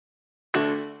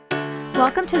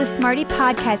Welcome to the Smarty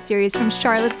Podcast series from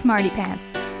Charlotte Smarty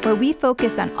Pants, where we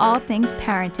focus on all things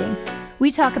parenting. We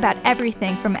talk about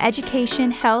everything from education,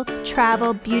 health,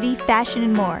 travel, beauty, fashion,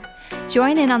 and more.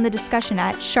 Join in on the discussion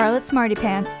at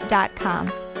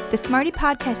charlottesmartypants.com. The Smarty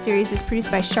Podcast series is produced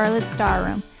by Charlotte Star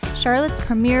Room, Charlotte's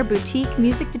premier boutique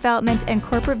music development and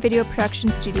corporate video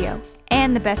production studio,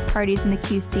 and the best parties in the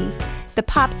QC. The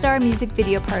Popstar music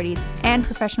video parties, and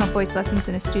professional voice lessons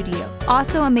in a studio.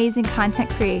 Also amazing content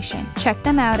creation. Check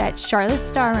them out at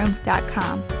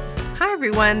charlottestarroom.com. Hi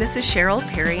everyone, this is Cheryl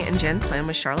Perry and Jen Plym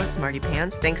with Charlotte Smarty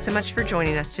Pants. Thanks so much for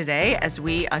joining us today as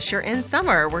we usher in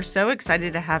summer. We're so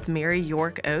excited to have Mary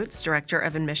York Oates, Director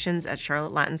of Admissions at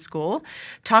Charlotte Latin School,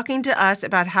 talking to us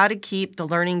about how to keep the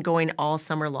learning going all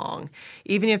summer long,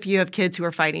 even if you have kids who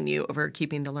are fighting you over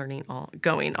keeping the learning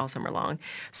going all summer long.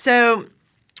 So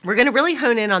we're going to really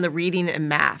hone in on the reading and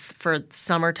math for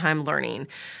summertime learning.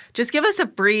 Just give us a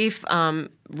brief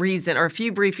reason or a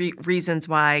few brief reasons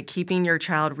why keeping your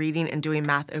child reading and doing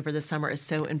math over the summer is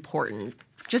so important.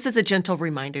 Just as a gentle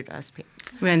reminder to us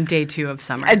parents. We're in day 2 of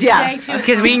summer. Day 2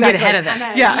 because we can get ahead of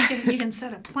this. Yeah. You can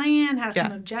set a plan, have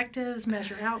some objectives,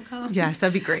 measure outcomes. Yes,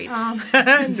 that'd be great.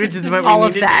 Which is what we all need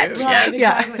of to that. do. Right,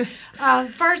 Yes.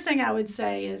 exactly. First thing I would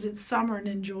say is it's summer and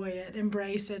enjoy it,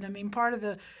 embrace it. I mean, part of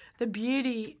the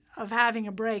beauty of having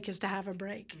a break is to have a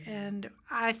break. And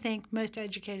I think most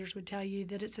educators would tell you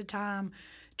that it's a time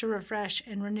to refresh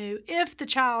and renew if the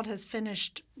child has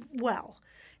finished well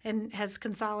and has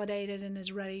consolidated and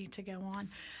is ready to go on.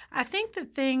 I think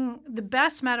the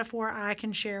best metaphor I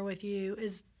can share with you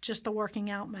is just the working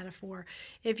out metaphor.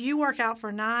 If you work out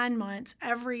for 9 months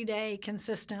every day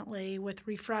consistently with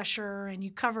refresher and you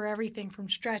cover everything from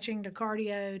stretching to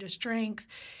cardio to strength,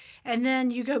 and then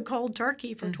you go cold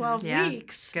turkey for 12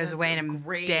 weeks. Goes away in a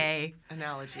great day.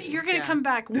 Analogy. You're going to come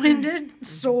back winded,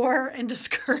 sore, and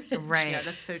discouraged. Right. Yeah,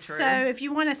 that's so true. So if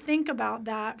you want to think about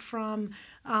that from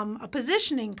a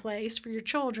positioning place for your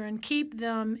children, keep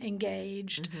them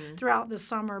engaged throughout the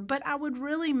summer. But I would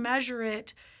really measure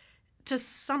it to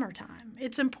summertime.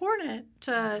 It's important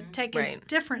to take a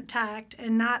different tact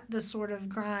and not the sort of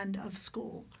grind of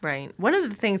school. Right. One of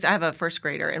the things, I have a first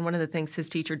grader, and one of the things his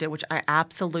teacher did, which I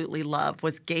absolutely love,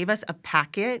 was gave us a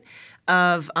packet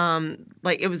of,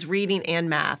 it was reading and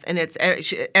math. And it's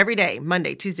every day,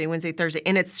 Monday, Tuesday, Wednesday, Thursday.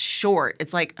 And it's short.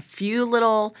 It's like a few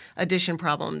little addition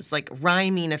problems, like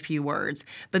rhyming a few words.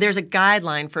 But there's a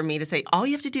guideline for me to say, all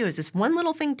you have to do is this one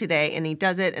little thing today. And he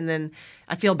does it, and then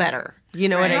I feel better. You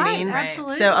know what I mean? Right,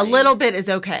 absolutely. So a little bit is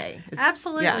okay.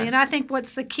 Absolutely. Yeah. And I think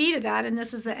what's the key to that, and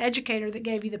this is the educator that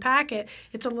gave you the packet,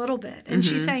 it's a little bit. And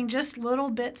she's saying just little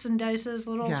bits and doses,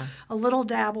 a little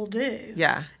dab will do.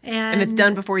 Yeah. And it's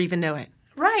done before you even know it.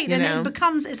 Right. You and know? it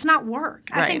becomes, it's not work.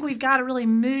 I think Right. we've got to really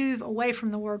move away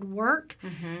from the word work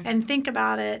and think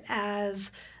about it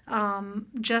as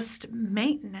just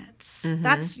maintenance.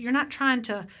 You're not trying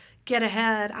to get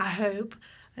ahead, I hope.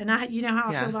 And you know how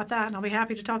I feel about that, and I'll be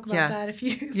happy to talk about that if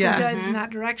we go in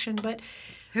that direction. But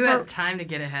who has time to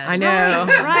get ahead? I know.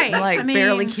 Right. I'm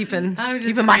barely keeping I'm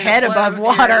just my head above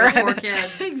water. Poor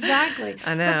kids. Exactly.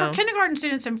 I know. But for kindergarten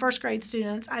students and first grade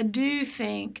students, I do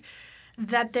think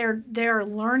that they're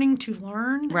learning to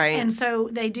learn. Right. And so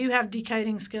they do have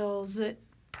decoding skills that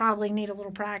probably need a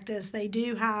little practice. They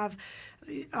do have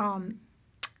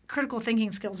critical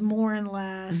thinking skills, more and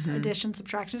less, addition,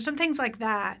 subtraction, some things like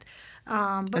that.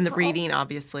 But And the reading,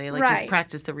 obviously, just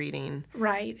practice the reading.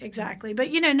 Right, exactly.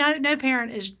 But, no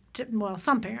parent is,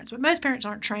 some parents, but most parents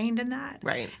aren't trained in that.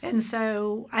 Right. And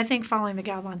so I think following the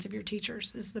guidelines of your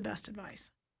teachers is the best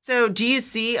advice. So do you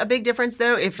see a big difference,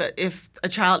 though, if a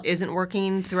child isn't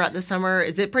working throughout the summer?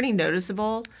 Is it pretty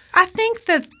noticeable? I think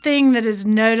the thing that is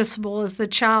noticeable is the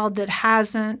child that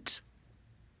hasn't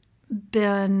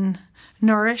been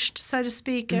nourished, so to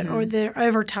speak, or they're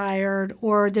overtired,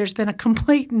 or there's been a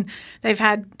complete, and they've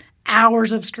had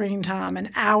hours of screen time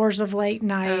and hours of late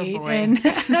night. Oh, boy. And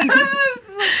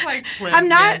Like I'm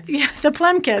not kids. the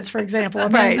Plum kids, for example. I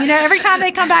mean, every time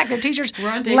they come back, their teachers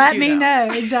let me know.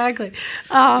 Exactly.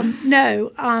 I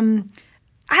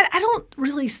don't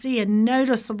really see a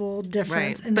noticeable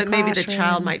difference in the classroom. But maybe the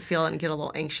child might feel it and get a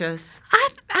little anxious.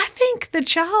 I think the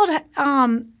child.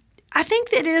 I think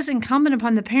that it is incumbent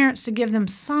upon the parents to give them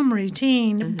some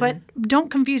routine, but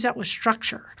don't confuse that with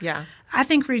structure. Yeah. I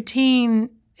think routine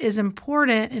is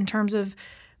important in terms of,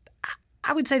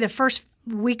 I would say, the first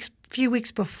few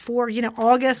weeks before,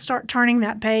 August, start turning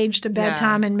that page to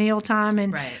bedtime and mealtime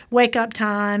and wake up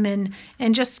time and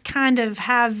just kind of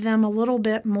have them a little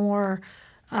bit more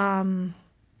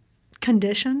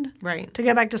conditioned to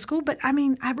go back to school. But I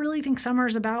mean, I really think summer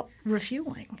is about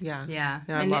refueling. Yeah. Yeah.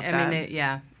 No, I love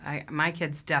that. My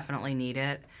kids definitely need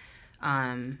it,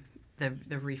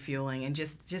 the refueling, and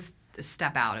just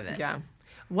step out of it. Yeah.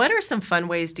 What are some fun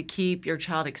ways to keep your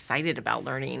child excited about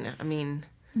learning? I mean,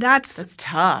 That's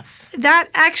tough. that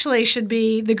actually should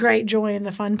be the great joy and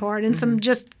the fun part, and some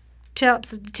just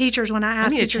tips to teachers when I I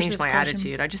ask need to teachers change this my question.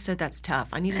 attitude. I just said that's tough.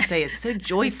 I need to say it's so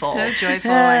joyful. So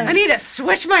joyful and I need to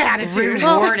switch my attitude.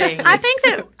 rewarding. I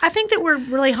think that we're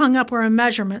really hung up. We're a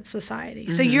measurement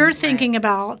society. So you're thinking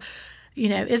about,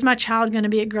 is my child going to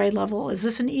be at grade level? Is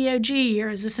this an EOG year?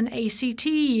 Is this an ACT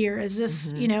year? Is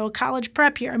this, a college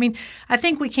prep year? I mean, I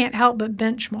think we can't help but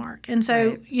benchmark. And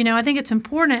so, I think it's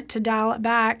important to dial it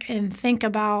back and think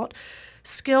about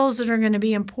skills that are going to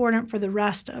be important for the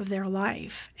rest of their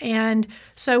life. And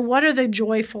so what are the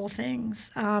joyful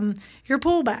things? Your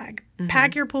pool bag.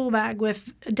 Pack your pool bag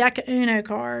with a deck of Uno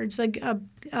cards,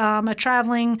 a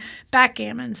traveling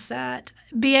backgammon set.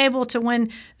 Be able to, when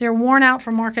they're worn out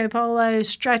from Marco Polo,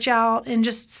 stretch out and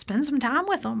just spend some time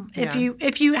with them. Yeah.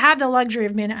 If you have the luxury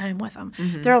of being at home with them.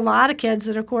 There are a lot of kids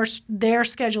that, of course, their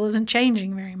schedule isn't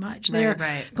changing very much. They're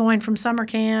going from summer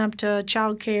camp to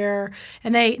child care,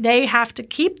 and they have to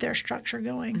keep their structure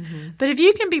going. But if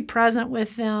you can be present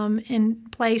with them in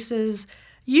places,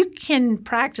 you can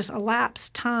practice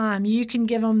elapsed time. You can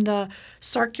give them the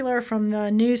circular from the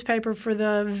newspaper for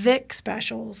the Vic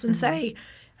specials and say,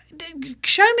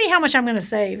 show me how much I'm going to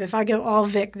save if I go all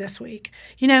Vic this week,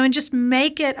 and just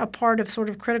make it a part of sort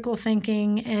of critical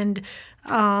thinking and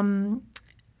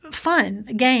fun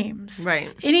games.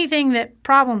 Right. Anything that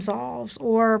problem solves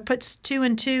or puts 2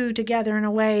 and 2 together in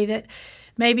a way that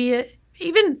maybe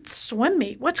even swim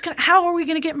meet. How are we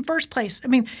going to get in first place? I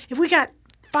mean, if we got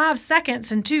 5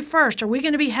 seconds and 2 first, are we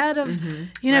going to be ahead of,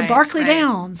 Barkley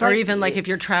Downs? Or even if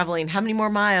you're traveling, how many more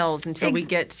miles until we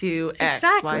get to X,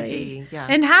 Y, Z? Yeah.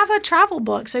 And have a travel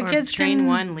book so Or kids if train can.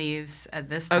 1 leaves at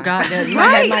this time. Oh, God, my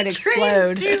head might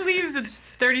explode. Train 2 leaves at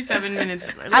 37 minutes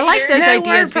later. I like those No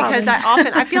ideas word because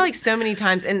problems. I feel like so many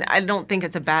times, and I don't think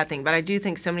it's a bad thing, but I do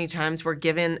think so many times we're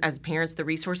given as parents the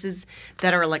resources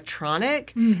that are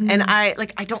electronic, and I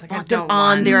don't want them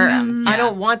on their, I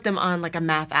don't want them on like a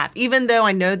math app, even though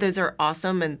I know those are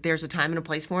awesome and there's a time and a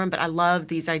place for them. But I love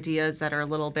these ideas that are a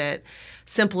little bit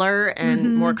simpler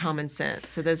and more common sense.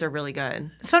 So those are really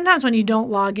good. Sometimes when you don't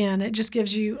log in, it just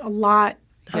gives you a lot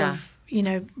of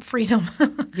freedom.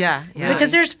 Yeah.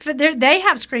 Because they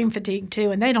have screen fatigue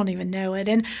too, and they don't even know it.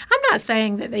 And I'm not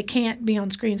saying that they can't be on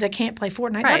screens, they can't play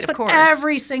Fortnite. Right, That's of what course.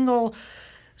 every single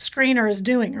screener is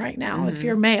doing right now, if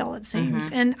you're male, it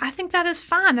seems. And I think that is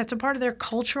fine. That's a part of their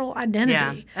cultural identity.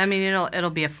 Yeah. I mean, it'll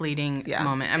be a fleeting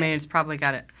moment. I mean, it's probably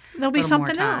got it. There'll be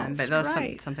something time, else. But there's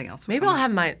right. something else. Maybe I'll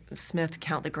have my Smith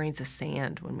count the grains of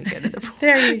sand when we go to the pool.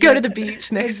 There you go go. to the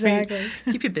beach next Exactly. week.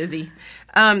 Keep you busy.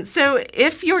 So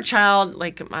if your child,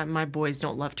 like my boys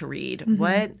don't love to read,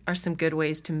 what are some good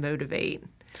ways to motivate?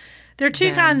 There are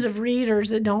two kinds of readers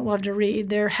that don't love to read.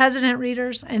 They're hesitant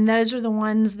readers, and those are the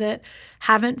ones that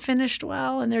haven't finished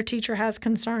well and their teacher has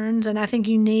concerns. And I think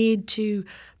you need to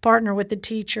partner with the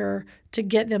teacher to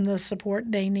get them the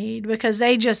support they need because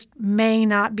they just may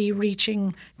not be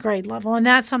reaching grade level. And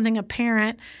that's something a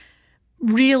parent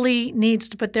really needs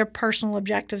to put their personal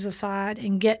objectives aside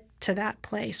and get to that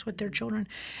place with their children.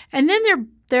 And then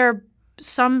there are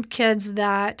some kids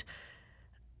that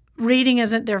reading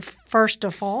isn't their first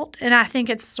default, and I think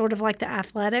it's sort of like the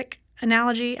athletic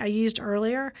analogy I used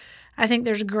earlier. I think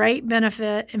there's great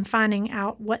benefit in finding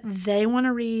out what they want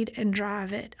to read and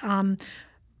drive it.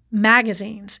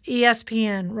 Magazines,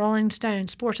 ESPN, Rolling Stone,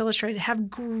 Sports Illustrated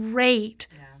have great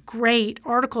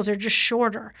articles. They're just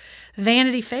shorter.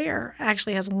 Vanity Fair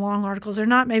actually has long articles. They're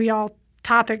not maybe all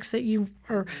topics that you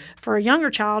are for a younger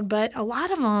child, but a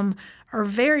lot of them are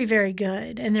very, very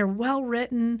good, and they're well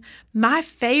written. My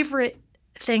favorite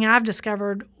thing I've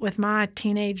discovered with my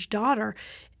teenage daughter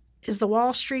is the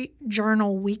Wall Street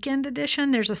Journal Weekend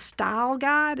Edition. There's a style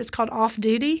guide. It's called Off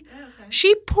Duty. Oh, okay.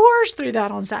 She pours through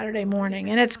that on Saturday morning,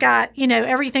 and it's got,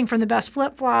 everything from the best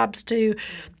flip-flops to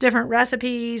different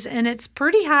recipes, and it's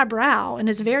pretty highbrow, and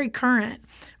it's very current,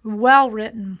 well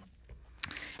written.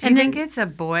 Do you think it's a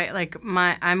boy?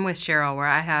 I'm with Cheryl, where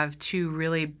I have 2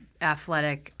 really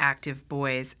athletic, active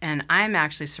boys, and I'm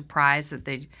actually surprised that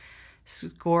they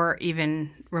score even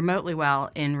remotely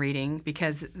well in reading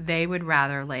because they would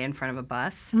rather lay in front of a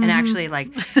bus. And actually,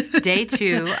 day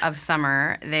 2 of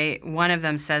summer, one of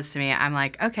them says to me, I'm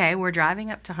like, okay, we're driving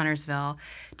up to Huntersville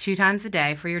 2 times a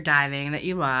day for your diving that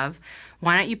you love.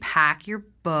 Why don't you pack your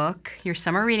book, your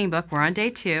summer reading book? We're on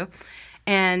day 2.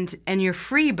 And your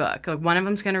free book. One of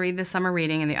them's going to read the summer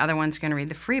reading and the other one's going to read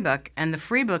the free book. And the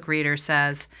free book reader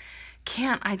says,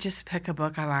 can't I just pick a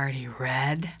book I've already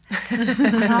read?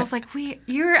 And I was like,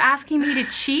 you're asking me to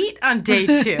cheat on day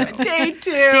 2. Day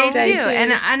two. Day two.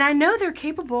 And I know they're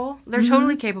capable. They're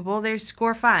totally capable. They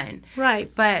score fine. Right.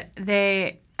 But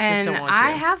they, Just and don't want to.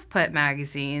 I have put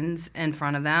magazines in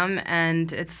front of them,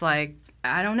 and it's like,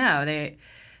 I don't know.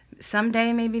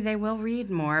 Someday maybe they will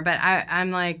read more, but I'm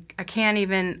like, I don't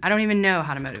even know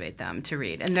how to motivate them to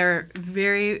read. And they're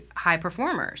very high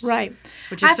performers. Right.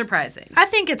 Which is surprising. I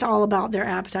think it's all about their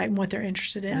appetite and what they're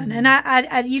interested in. And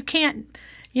I you can't,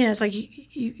 it's like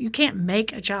you can't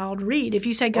make a child read. If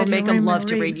you say go Or to make your room them love and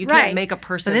to read. read. You Right. can't make a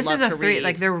person So this love is to read.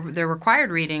 like their required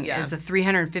reading Yeah. is a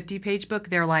 350-page book.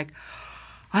 They're like,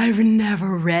 I've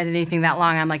never read anything that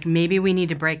long. I'm like, maybe we need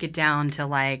to break it down to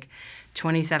like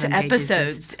 27 To pages.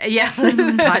 episodes. Yeah,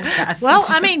 podcasts. Well,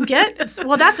 I mean,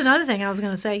 that's another thing I was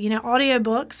going to say.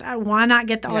 Audiobooks, why not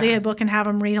get the audiobook and have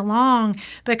them read along?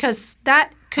 Because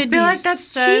that could be feel like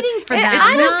that's cheating for them.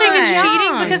 I don't think it's It's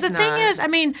cheating not. because the It's thing not. is, I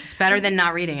mean, it's better than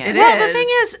not reading it. It well, is. the thing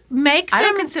is, make them I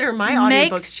don't consider my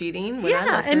audiobooks cheating when I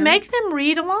Yeah, listen. and make them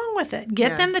read along with it.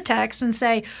 Get them the text and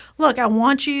say, look, I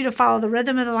want you to follow the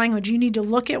rhythm of the language. You need to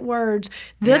look at words.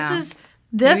 This Yeah. is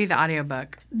Maybe this the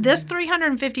audiobook. this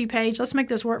 350 page, let's make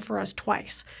this work for us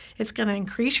twice. It's going to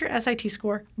increase your SAT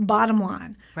score, bottom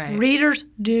line. Right. Readers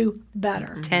do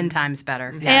better. 10 times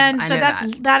better. Yes, And I so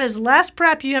know that is less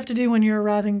prep you have to do when you're a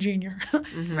rising junior.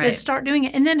 Right. Is start doing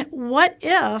it. And then what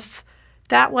if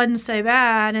that wasn't so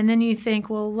bad? And then you think,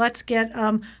 well, let's get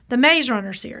the Maze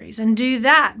Runner series and do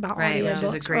that by Right, which is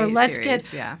a audiobooks. great Or let's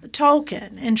series, get yeah.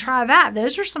 Tolkien and try that.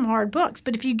 Those are some hard books.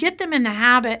 But if you get them in the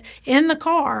habit in the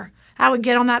car, I would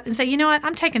get on that and say, you know what,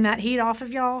 I'm taking that heat off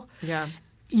of y'all. Yeah.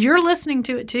 You're listening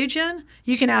to it too, Jen.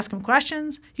 You can ask them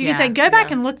questions. You can Yeah, say, go back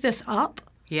and look this up.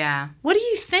 Yeah. What do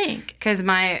you think? Because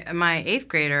my 8th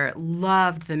grader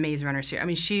loved the Maze Runner series. I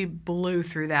mean, she blew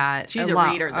through that. She's a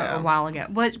reader, though. A while ago.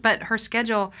 But her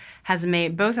schedule has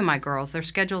made both of my girls. Their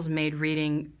schedules made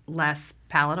reading less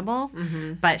palatable.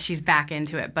 But she's back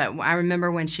into it. But I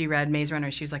remember when she read Maze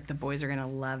Runner, she was like, "The boys are gonna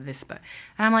love this book."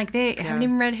 And I'm like, they haven't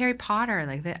even read Harry Potter.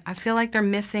 Like, I feel like they're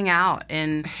missing out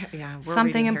in Yeah, we're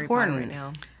something reading Harry Potter important right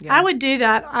now. Yeah. I would do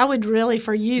that. I would really,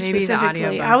 for you Maybe the specifically,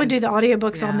 audiobook I would do is- the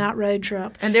audiobooks on yeah. that road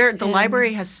trip. And the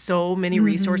library has so many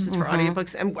resources for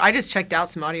audiobooks. And I just checked out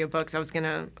some audiobooks.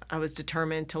 I was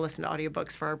determined to listen to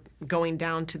audiobooks for going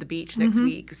down to the beach next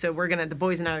week. So the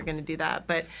boys and I are gonna do that.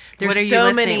 But there's What are you so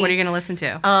listening? many. What are you gonna listen to?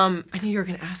 I knew you were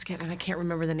gonna ask it, and I can't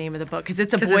remember the name of the book because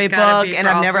it's a 'Cause boy it's gotta book, be and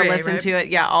for I've all never three, listened right? to it.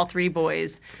 Yeah, all 3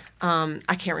 boys.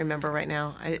 I can't remember right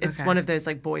now. It's Okay. one of those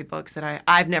like boy books that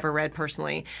I've never read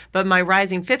personally. But my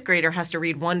rising 5th grader has to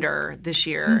read Wonder this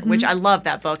year, which I love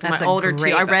that book. That's my a older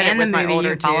great two, I book. read it And with the my movie. older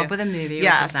You follow two. up with a movie, which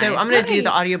Yeah, is so nice. I'm gonna do Right.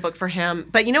 the audiobook for him.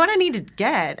 But you know what I need to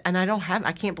get, and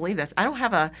I can't believe this. I don't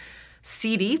have a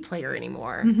CD player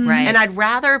anymore. Right. And I'd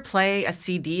rather play a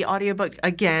CD audiobook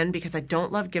again because I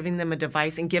don't love giving them a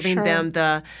device and giving Sure. them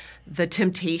the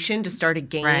temptation to start a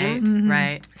game. Right.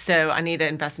 Right. So I need to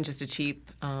invest in just a cheap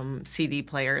CD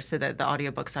player so that the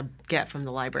audiobooks I get from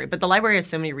the library. But the library has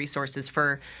so many resources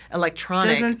for electronic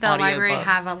Doesn't the audiobooks. library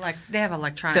have they have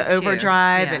electronic the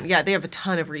Overdrive too. and they have a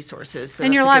ton of resources. So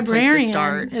And your that's a good place to librarian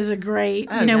start. is a great,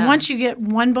 Oh, yeah. once you get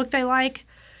one book they like,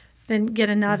 then get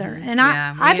another. And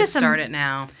Yeah, we I need to just start it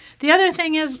now. The other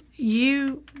thing is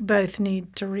you both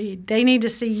need to read. They need to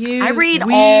see you. I read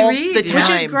We all read, the yeah. time.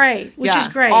 Which is great, which Yeah, is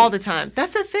great. all the time.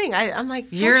 That's the thing. I'm like,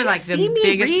 don't You're you like the see me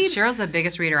biggest. read? Cheryl's the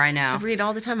biggest reader I know. I read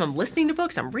all the time. I'm listening to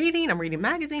books. I'm reading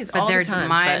magazines But all they're the time.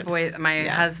 my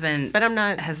yeah. husband. But I'm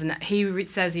not- Has not,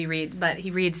 says he reads, but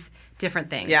he reads different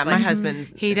things. Yeah, my Like, husband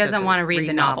He doesn't want to read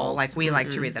the novel novels. like we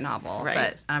like to read the novel. Right.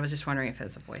 But I was just wondering if it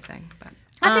was a boy thing. But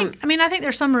I think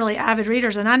there's some really avid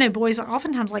readers, and I know boys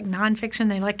oftentimes like nonfiction.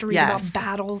 They like to read Yes. about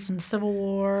battles and Civil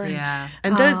War. And, yeah,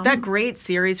 And that great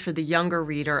series for the younger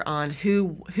reader on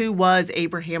who was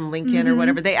Abraham Lincoln Mm-hmm. or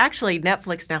whatever. They actually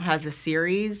Netflix now has a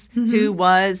series who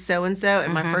was so and so.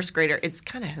 And my Mm-hmm. first grader, it's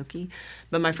kind of hokey,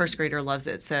 but my first grader loves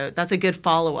it. So that's a good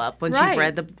follow up. Once Right. you've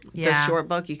read the Yeah. short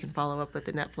book, you can follow up with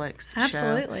the Netflix show.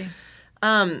 Absolutely.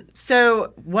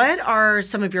 So what are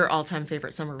some of your all time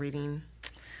favorite summer reading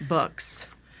books?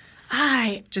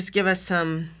 Just give us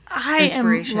some I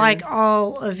inspiration. am like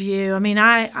all of you. I mean,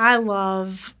 I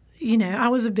love, I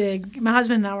was my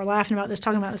husband and I were laughing about this,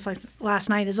 talking about this last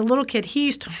night. As a little kid, he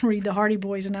used to read the Hardy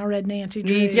Boys, and I read Nancy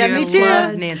Drew. me too. Yeah, me I too.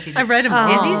 love Nancy. Drew. I read them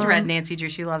all. Izzy's read Nancy Drew.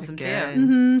 She loves them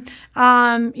too.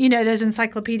 Those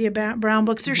Encyclopedia Brown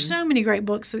books. There's so many great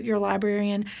books that you're a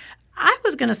librarian. I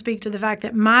was going to speak to the fact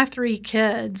that my 3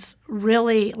 kids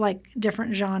really like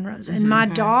different genres. And my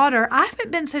daughter, I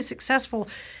haven't been so successful.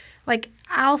 Like,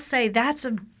 I'll say that's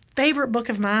a favorite book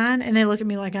of mine, and they look at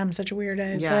me like I'm such a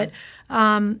weirdo, Yeah.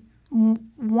 but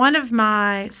one of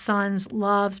my sons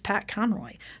loves Pat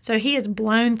Conroy. So he has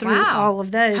blown through Wow. all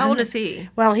of those. How old And- is he?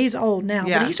 Well, he's old now,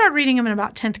 Yeah. but he started reading them in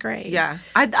about 10th grade. Yeah.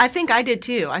 I think I did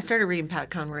too. I started reading Pat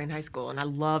Conroy in high school, and I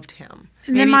loved him.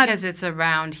 And Maybe then because it's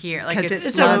around here. Like 'Cause it's it's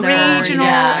a southern, regional-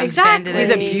 yeah, exactly. Bend of the He's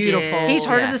a beautiful- Beaches. He's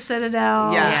heard Yeah. of the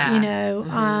Citadel. Yeah. You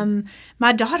know,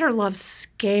 my daughter loves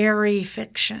scary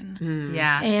fiction.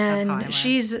 Yeah, that's how I And was.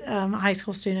 she's a high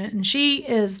school student, and she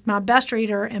is my best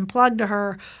reader. And plugged to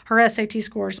her SAT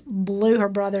scores blew her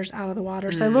brothers out of the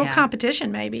water. So a little Yeah.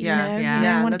 competition, maybe. Yeah. You know, Yeah. you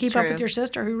Yeah, want to that's keep up with true. your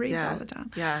sister who reads Yeah. all the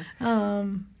time. Yeah.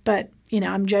 But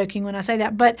I'm joking when I say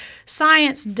that. But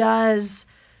science does.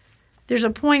 There's a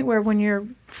point where when you're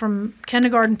from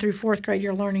kindergarten through 4th grade,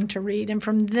 you're learning to read. And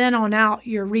from then on out,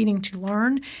 you're reading to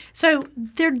learn. So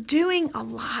they're doing a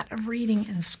lot of reading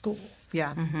in school.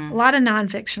 Yeah. A lot of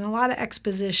nonfiction, a lot of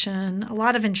exposition, a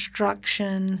lot of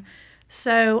instruction.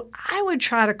 So I would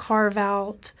try to carve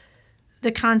out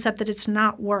the concept that it's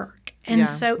not work. And Yeah.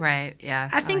 so Right, yeah.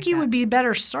 I think like you that. would be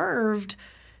better served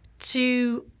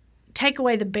to take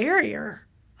away the barrier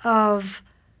of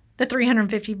the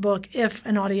 350 book if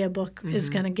an audiobook is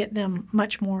going to get them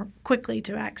much more quickly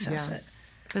to access Yeah. it.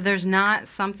 But there's not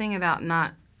something about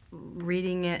not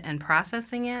reading it and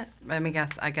processing it. I mean,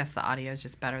 I guess the audio is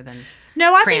just better than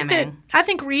No, I cramming.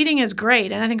 think reading is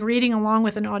great, and I think reading along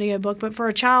with an audiobook, but for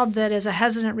a child that is a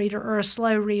hesitant reader or a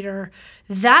slow reader,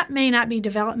 that may not be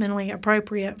developmentally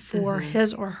appropriate for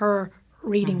his or her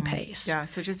reading pace. Yeah.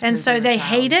 So just And depends so on the they child.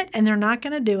 hate it, and they're not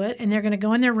going to do it, and they're going to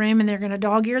go in their room and they're going to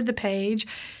dog-ear the page,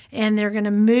 and they're going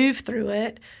to move through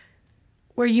it,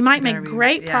 where you might make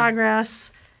great progress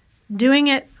doing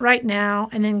it right now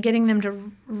and then getting them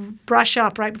to brush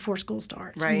up right before school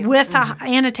starts Right. with the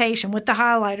annotation, with the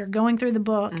highlighter, going through the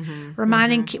book,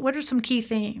 reminding what are some key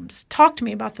themes. Talk to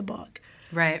me about the book.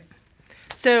 right.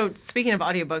 So speaking of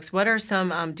audiobooks, what are some,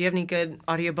 do you have any good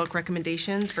audiobook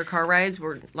recommendations for car rides?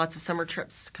 We're lots of summer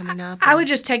trips coming up. I would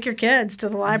just take your kids to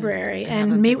the library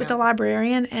and meet with the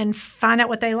librarian and find out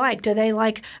what they like. Do they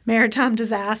like maritime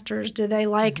disasters? Do they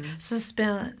like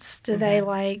suspense? Do they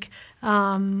like,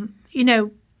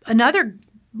 another?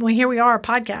 Well, here we are, a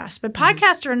podcast. But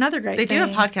podcasts are another great They thing.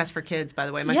 do have podcasts for kids, by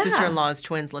the way. My Yeah. sister-in-law's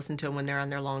twins listen to them when they're on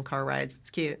their long car rides. It's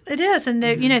cute. It is, and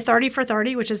 30 for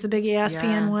 30, which is the big ESPN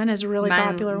Yeah. one, is a really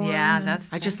popular one. Yeah, And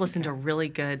that's. I just listened to a really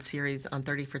good series on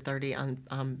 30 for 30 on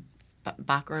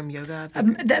Baccarum Yoga. my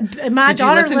Did you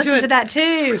daughter listen to listened it? to that too.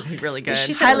 It's really, really good.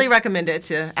 She said it Highly was recommend it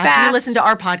to after fast. you listen to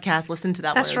our podcast. Listen to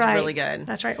that That's one. right. It's really good.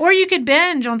 That's right. Or you could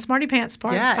binge on Smarty Pants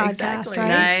Yeah, podcast, exactly. right?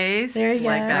 Nice. There you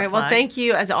Like go. that All right. Well, plug. thank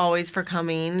you as always for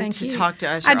coming Thank to you. talk to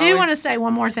us. I You're do always- want to say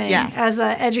one more thing Yes. as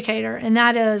an educator, and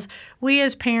that is we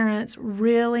as parents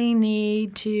really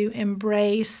need to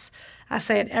embrace, I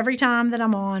say it every time that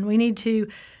I'm on, we need to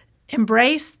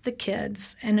embrace the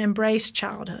kids and embrace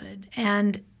childhood.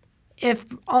 And if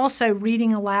also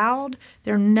reading aloud,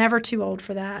 they're never too old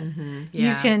for that.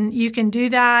 Yeah. You can do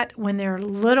that when they're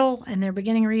little and they're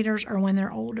beginning readers or when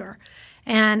they're older.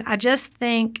 And I just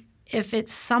think if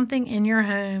it's something in your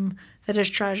home that is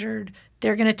treasured,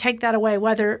 they're going to take that away,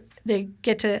 whether they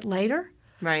get to it later.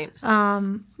 Right.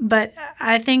 But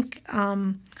I think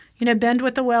bend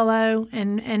with the willow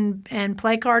and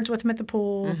play cards with them at the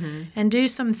pool and do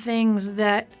some things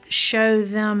that show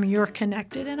them you're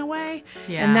connected in a way,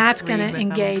 Yeah, and that's going read to with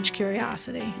them. engage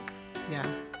curiosity. Yeah.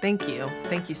 Thank you.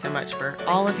 Thank you so much for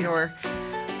all of your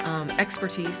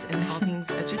expertise in all things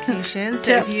education.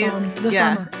 Tips on the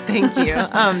summer. Thank you.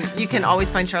 You can always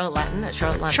find Charlotte Latin at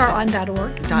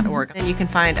Charlotte.org. .org. And you can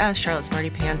find us, Charlotte Smarty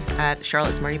Pants, at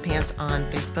Charlotte Smarty Pants on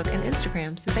Facebook and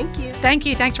Instagram. So thank you. Thank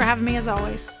you. Thanks for having me as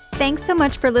always. Thanks so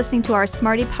much for listening to our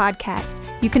Smarty podcast.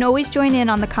 You can always join in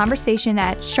on the conversation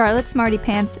at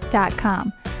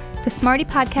charlottesmartypants.com. The Smarty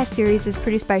podcast series is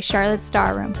produced by Charlotte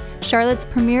Starroom, Charlotte's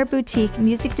premier boutique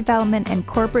music development and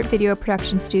corporate video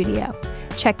production studio.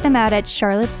 Check them out at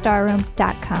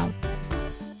charlottestarroom.com.